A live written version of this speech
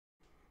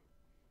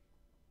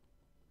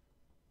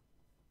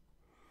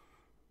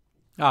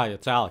Hi,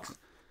 it's Alex.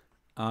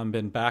 I've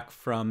been back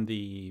from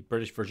the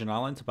British Virgin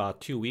Islands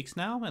about 2 weeks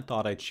now and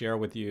thought I'd share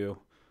with you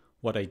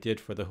what I did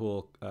for the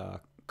whole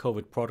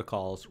COVID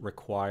protocols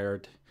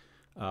required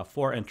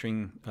for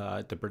entering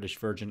the British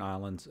Virgin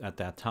Islands at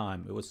that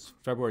time. It was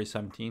February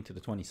 17th to the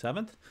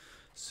 27th,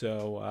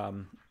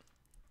 so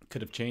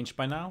could have changed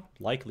by now,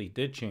 likely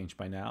did change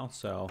by now.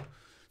 So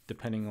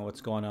depending on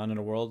what's going on in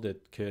the world,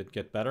 it could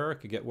get better, it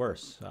could get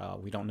worse.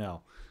 We don't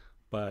know.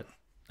 But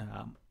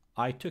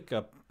I took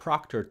a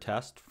proctor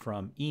test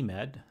from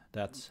Emed.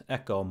 That's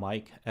Echo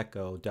Mike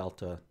Echo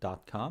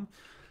Delta.com.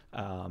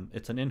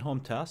 It's an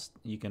in-home test.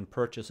 You can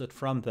purchase it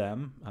from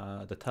them.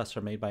 The tests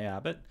are made by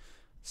Abbott.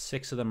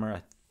 6 of them are,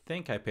 I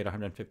think I paid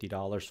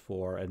 $150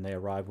 for, and they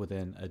arrive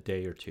within a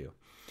day or two.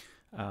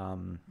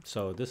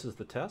 So this is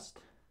the test.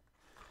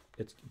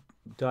 It's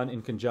done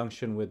in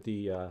conjunction with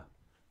the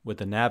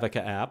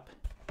Navica app.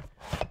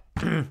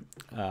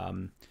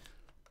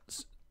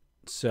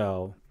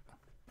 So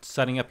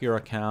setting up your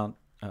account,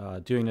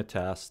 doing the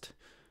test,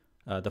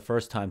 the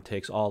first time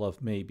takes all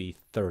of maybe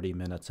 30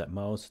 minutes at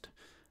most.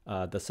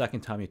 The second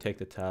time you take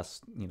the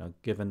test,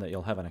 given that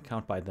you'll have an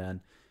account by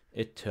then,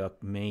 it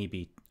took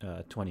maybe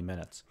 20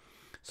 minutes.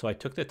 So I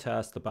took the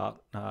test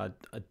about a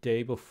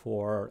day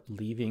before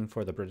leaving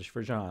for the British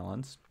Virgin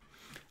Islands.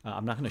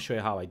 I'm not going to show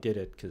you how I did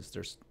it because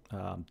there's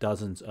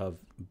dozens of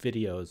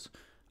videos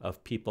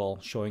of people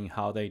showing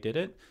how they did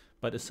it.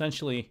 But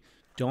essentially,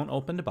 don't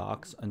open the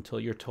box until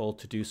you're told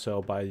to do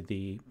so by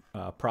the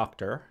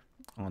proctor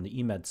on the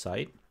Emed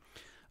site.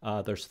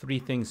 There's 3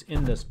 things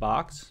in this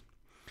box.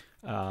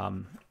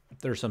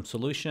 There's some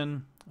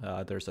solution.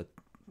 There's a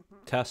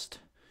test.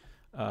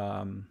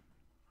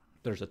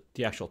 There's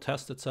the actual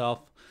test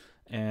itself,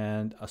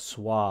 and a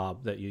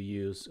swab that you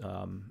use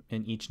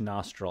in each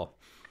nostril.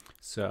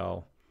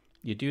 So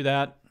you do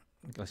that.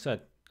 Like I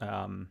said,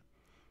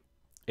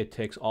 it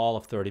takes all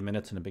of 30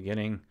 minutes in the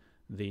beginning.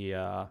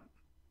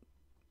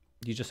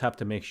 You just have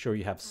to make sure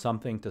you have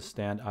something to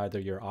stand either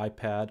your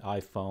iPad,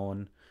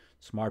 iPhone,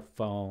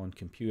 smartphone,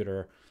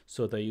 computer,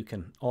 so that you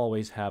can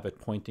always have it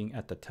pointing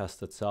at the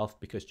test itself,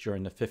 because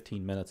during the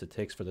 15 minutes it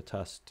takes for the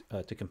test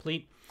to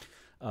complete,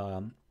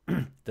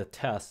 the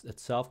test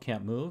itself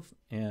can't move,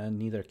 and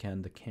neither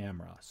can the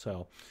camera.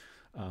 So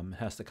it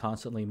has to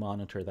constantly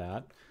monitor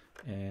that.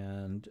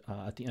 And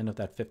at the end of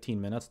that 15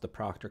 minutes, the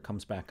proctor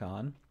comes back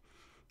on,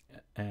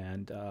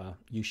 and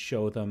you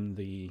show them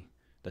the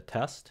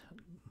test,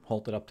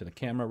 hold it up to the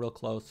camera real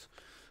close,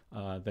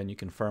 then you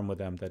confirm with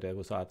them that it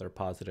was either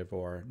positive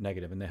or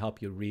negative, and they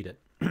help you read it.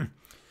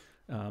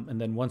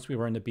 And then once we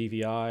were in the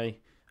BVI,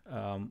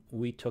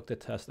 we took the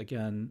test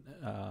again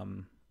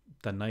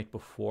the night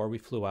before we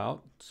flew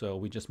out. So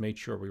we just made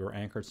sure we were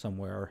anchored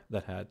somewhere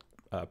that had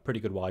pretty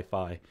good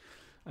Wi-Fi.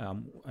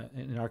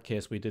 In our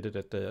case, we did it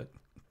at the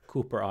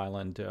Cooper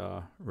Island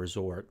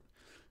Resort,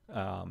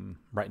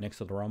 right next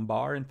to the Rum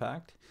Bar, in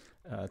fact.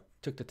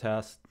 Took the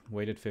test,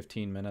 waited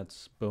 15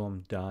 minutes,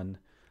 boom, done.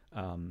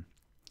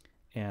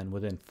 And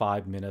within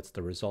 5 minutes,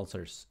 the results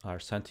are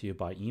sent to you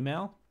by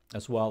email,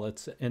 as well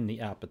as in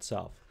the app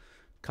itself.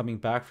 Coming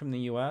back from the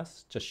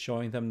US, just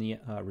showing them the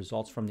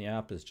results from the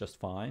app is just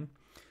fine.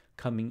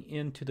 Coming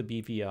into the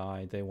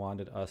BVI, they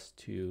wanted us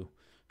to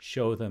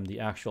show them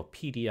the actual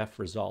PDF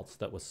results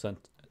that was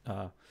sent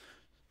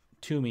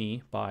to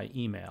me by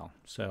email.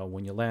 So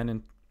when you land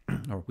in,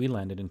 or we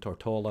landed in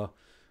Tortola,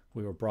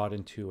 we were brought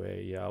into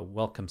a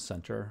welcome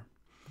center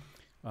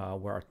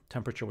where our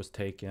temperature was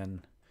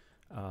taken.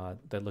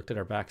 They looked at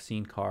our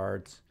vaccine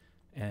cards,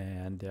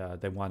 and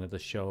they wanted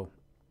us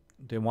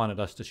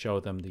to show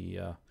them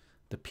the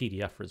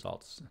PDF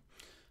results,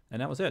 and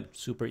that was it.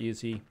 Super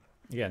easy.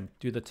 Again,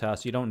 do the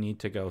test. You don't need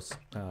to go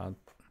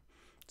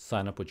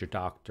sign up with your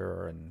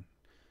doctor and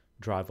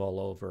drive all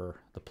over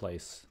the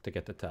place to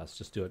get the test.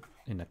 Just do it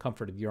in the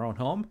comfort of your own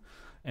home,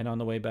 and on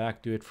the way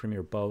back, do it from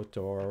your boat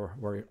or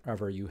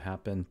wherever you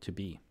happen to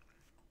be.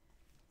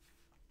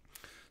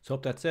 So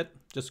hope that's it.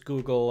 Just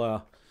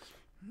Google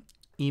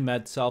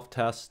Emed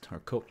self-test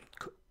or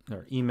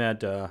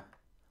Emed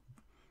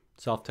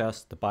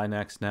self-test, the buy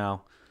next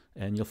now,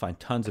 and you'll find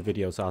tons of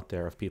videos out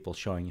there of people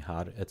showing you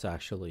how it's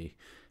actually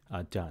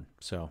done.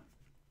 So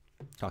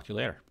talk to you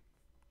later.